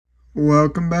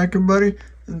Welcome back, everybody,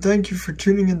 and thank you for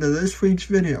tuning into this week's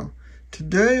video.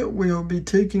 Today we will be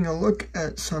taking a look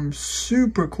at some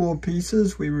super cool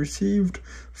pieces we received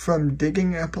from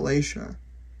Digging Appalachia.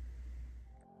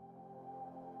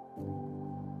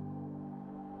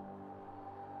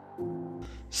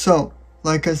 So,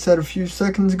 like I said a few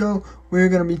seconds ago, we're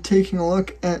going to be taking a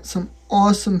look at some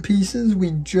awesome pieces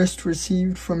we just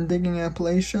received from Digging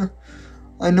Appalachia.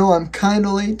 I know I'm kind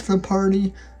of late to the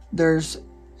party. There's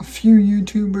a few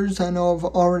YouTubers I know have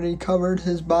already covered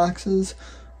his boxes.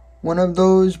 One of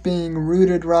those being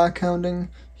Rooted Rockhounding.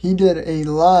 He did a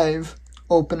live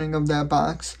opening of that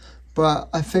box, but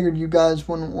I figured you guys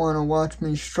wouldn't want to watch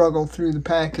me struggle through the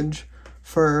package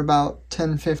for about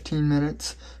 10-15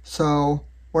 minutes. So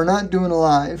we're not doing a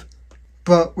live,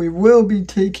 but we will be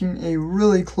taking a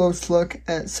really close look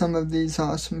at some of these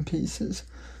awesome pieces.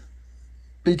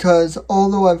 Because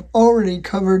although I've already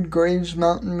covered Graves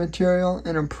Mountain material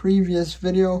in a previous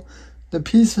video, the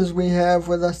pieces we have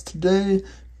with us today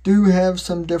do have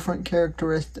some different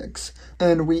characteristics,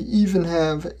 and we even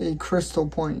have a crystal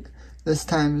point this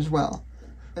time as well.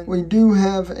 And we do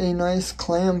have a nice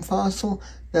clam fossil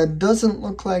that doesn't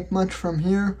look like much from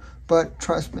here, but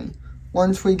trust me,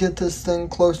 once we get this thing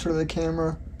closer to the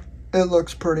camera, it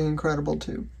looks pretty incredible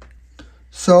too.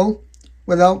 So,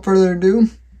 without further ado,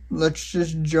 let's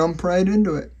just jump right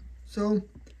into it. So,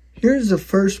 here's the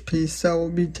first piece that we'll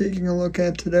be taking a look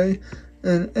at today,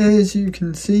 and as you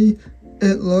can see,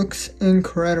 it looks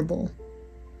incredible.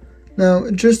 Now,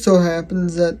 it just so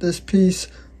happens that this piece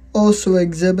also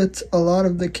exhibits a lot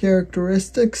of the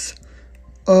characteristics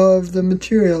of the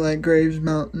material at Graves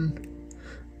Mountain,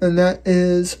 and that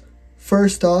is,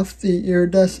 first off, the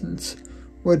iridescence,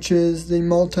 which is the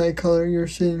multicolor you're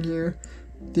seeing here,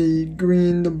 the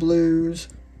green, the blues,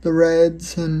 the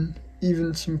reds, and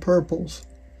even some purples.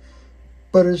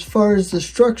 But as far as the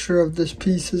structure of this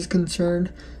piece is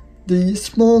concerned, the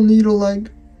small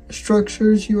needle-like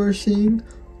structures you are seeing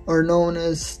are known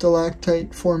as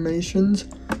stalactite formations,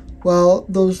 while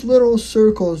those little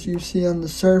circles you see on the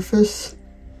surface,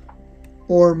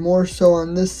 or more so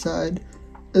on this side,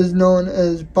 is known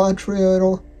as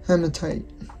botryoidal hematite.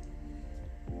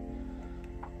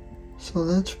 So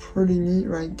that's pretty neat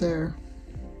right there.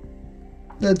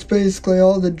 That's basically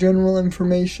all the general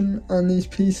information on these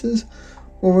pieces.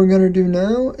 What we're going to do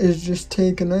now is just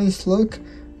take a nice look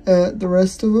at the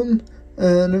rest of them,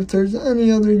 and if there's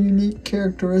any other unique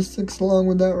characteristics along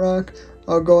with that rock,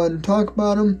 I'll go ahead and talk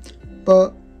about them,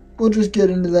 but we'll just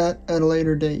get into that at a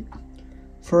later date.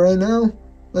 For right now,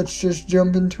 let's just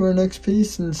jump into our next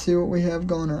piece and see what we have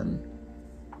going on.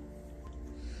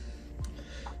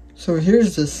 So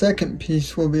here's the second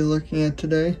piece we'll be looking at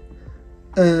today,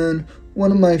 and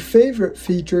one of my favorite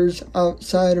features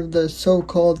outside of the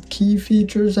so-called key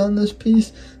features on this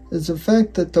piece is the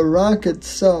fact that the rock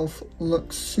itself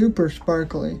looks super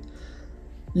sparkly.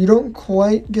 You don't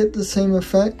quite get the same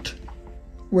effect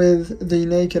with the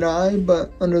naked eye,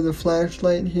 but under the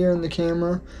flashlight here in the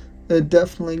camera, it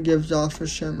definitely gives off a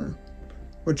shimmer,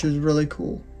 which is really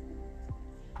cool.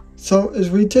 So as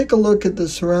we take a look at the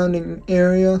surrounding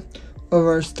area of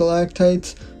our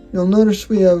stalactites, you'll notice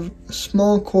we have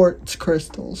small quartz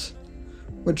crystals,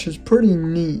 which is pretty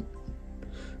neat.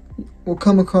 We'll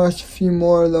come across a few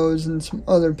more of those in some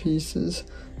other pieces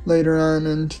later on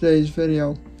in today's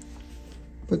video.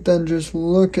 But then just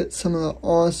look at some of the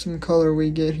awesome color we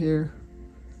get here.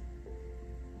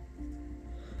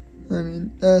 I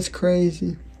mean, that's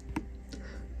crazy.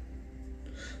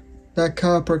 That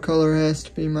copper color has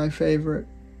to be my favorite.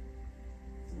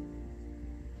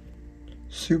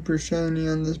 Super shiny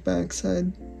on this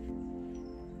backside.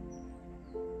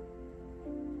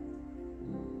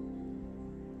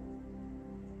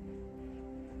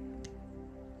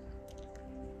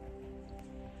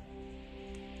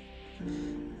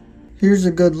 Here's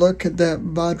a good look at that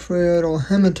botryoidal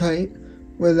hematite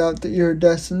without the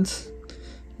iridescence.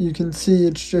 You can see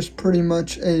it's just pretty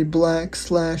much a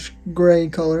black/gray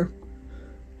color,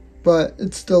 but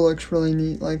it still looks really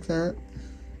neat like that.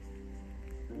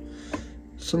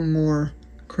 Some more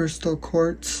crystal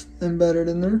quartz embedded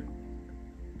in there.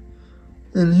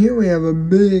 And here we have a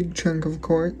big chunk of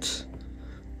quartz,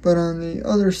 but on the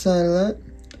other side of that,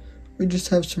 we just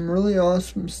have some really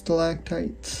awesome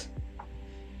stalactites.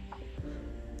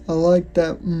 I like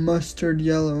that mustard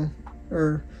yellow,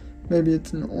 or maybe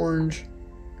it's an orange.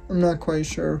 I'm not quite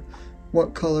sure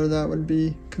what color that would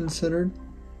be considered,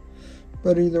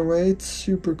 but either way, it's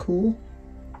super cool.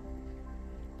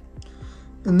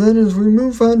 And then as we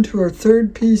move on to our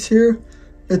third piece here,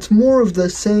 it's more of the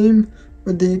same,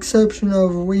 with the exception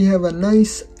of we have a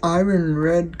nice iron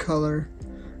red color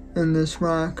in this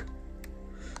rock,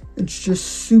 It's just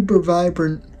super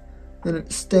vibrant and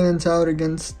it stands out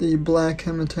against the black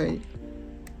hematite.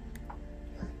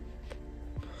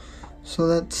 So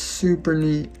that's super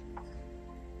neat.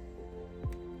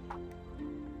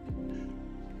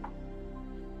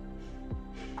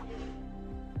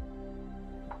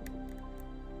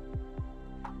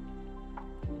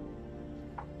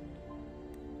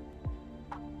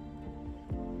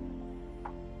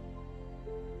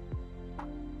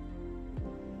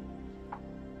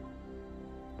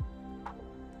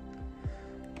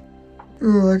 Oh,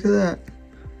 look at that.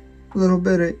 A little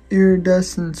bit of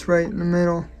iridescence right in the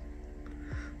middle.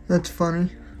 That's funny.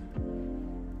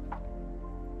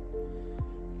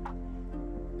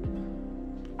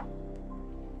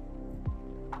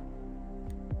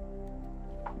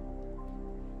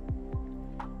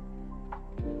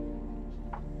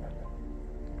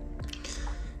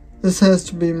 This has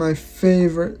to be my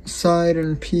favorite side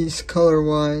and piece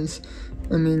color-wise.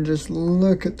 I mean, just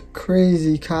look at the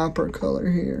crazy copper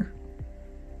color here.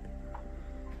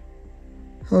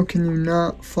 How can you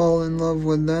not fall in love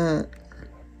with that?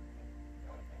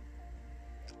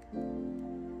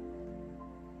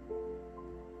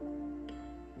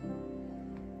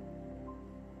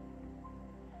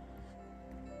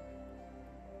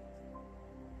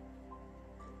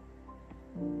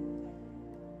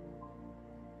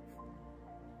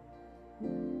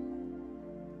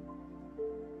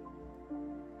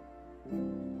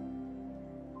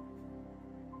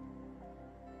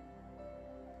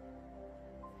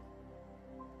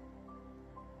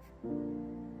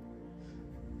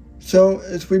 So,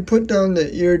 as we put down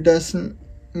the iridescent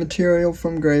material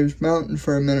from Graves Mountain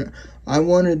for a minute, I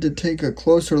wanted to take a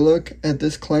closer look at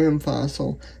this clam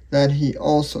fossil that he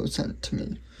also sent to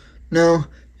me. Now,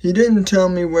 he didn't tell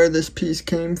me where this piece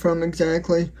came from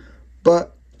exactly,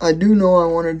 but I do know I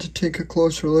wanted to take a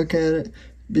closer look at it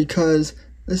because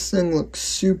this thing looks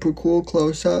super cool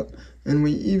close up, and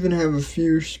we even have a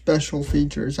few special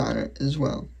features on it as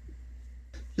well.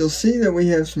 You'll see that we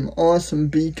have some awesome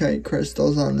beakite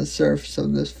crystals on the surface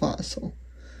of this fossil,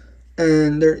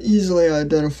 and they're easily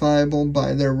identifiable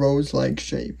by their rose-like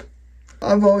shape.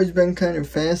 I've always been kind of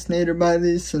fascinated by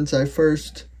these since I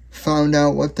first found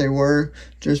out what they were,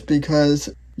 just because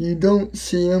you don't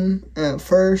see them at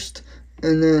first,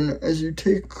 and then as you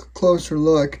take a closer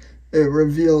look, it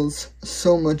reveals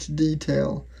so much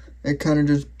detail. It kind of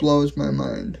just blows my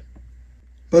mind.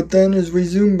 But then as we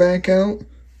zoom back out,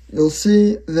 you'll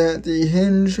see that the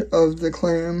hinge of the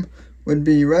clam would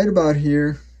be right about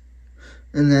here,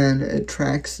 and then it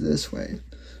tracks this way.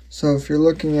 So if you're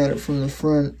looking at it from the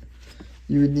front,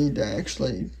 you would need to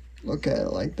actually look at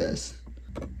it like this.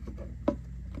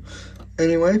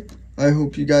 Anyway, I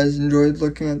hope you guys enjoyed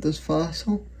looking at this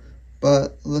fossil,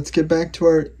 but let's get back to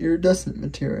our iridescent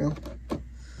material.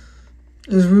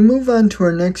 As we move on to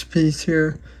our next piece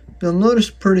here, you'll notice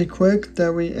pretty quick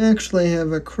that we actually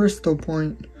have a crystal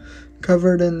point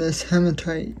covered in this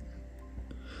hematite,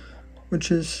 which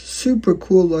is super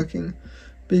cool looking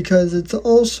because it's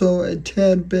also a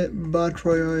tad bit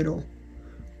botryoidal,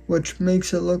 which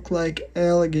makes it look like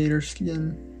alligator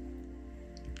skin.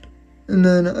 And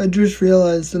then I just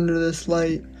realized under this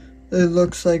light it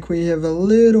looks like we have a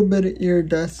little bit of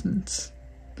iridescence.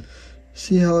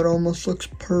 See how it almost looks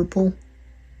purple?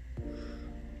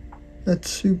 That's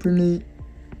super neat.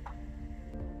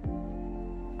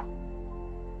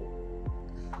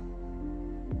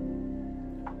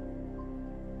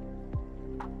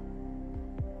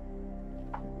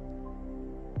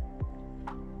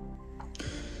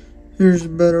 Here's a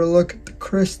better look at the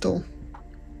crystal.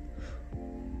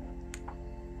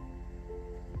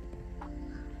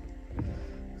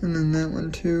 And then that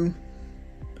one too.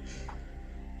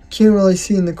 Can't really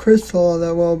see in the crystal all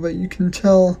that well, but you can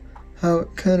tell how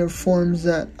it kind of forms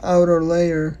that outer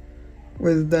layer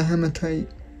with the hematite,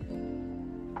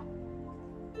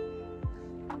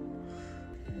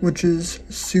 which is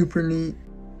super neat.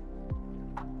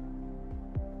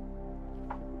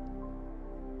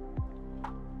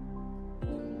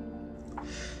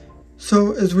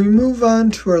 So as we move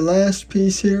on to our last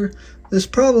piece here, this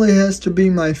probably has to be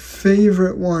my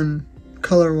favorite one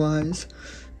color-wise.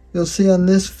 You'll see on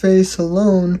this face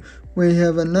alone we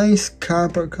have a nice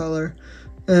copper color,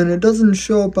 and it doesn't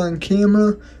show up on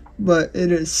camera, but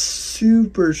it is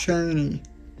super shiny.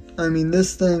 I mean,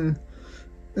 this thing,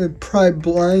 it'd probably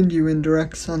blind you in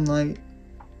direct sunlight.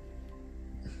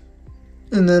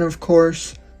 And then of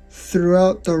course,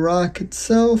 throughout the rock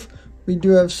itself, we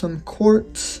do have some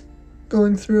quartz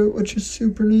going through it, which is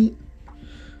super neat.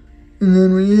 And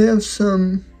then we have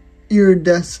some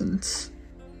iridescence.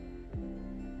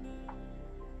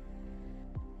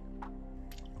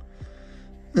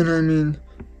 And I mean,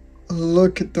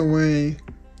 look at the way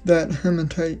that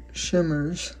hematite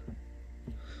shimmers.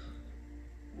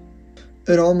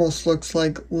 It almost looks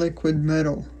like liquid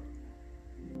metal.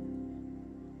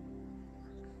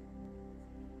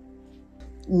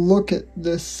 Look at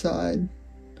this side.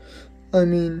 I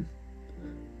mean,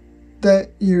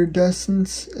 that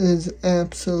iridescence is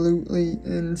absolutely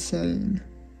insane.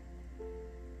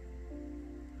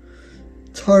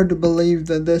 It's hard to believe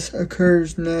that this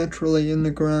occurs naturally in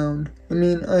the ground. I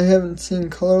mean, I haven't seen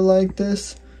color like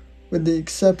this with the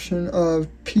exception of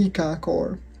peacock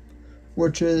ore,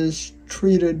 which is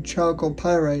treated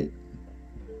chalcopyrite.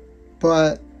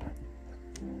 But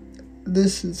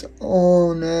this is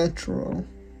all natural.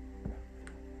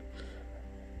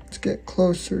 Let's get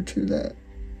closer to that.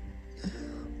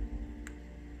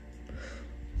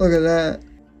 Look at that.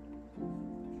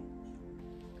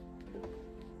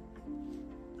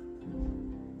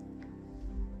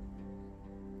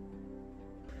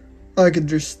 I could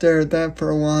just stare at that for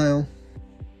a while.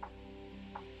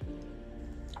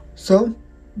 So,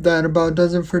 that about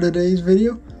does it for today's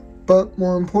video. But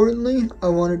more importantly, I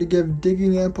wanted to give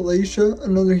Digging Appalachia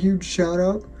another huge shout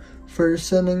out for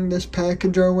sending this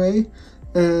package our way.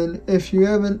 And if you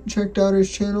haven't checked out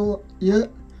his channel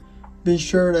yet, be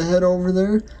sure to head over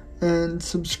there and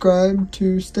subscribe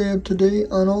to stay up to date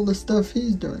on all the stuff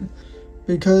he's doing,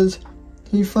 because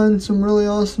he finds some really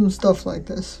awesome stuff like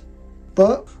this.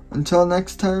 But until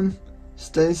next time,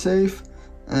 stay safe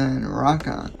and rock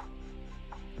on.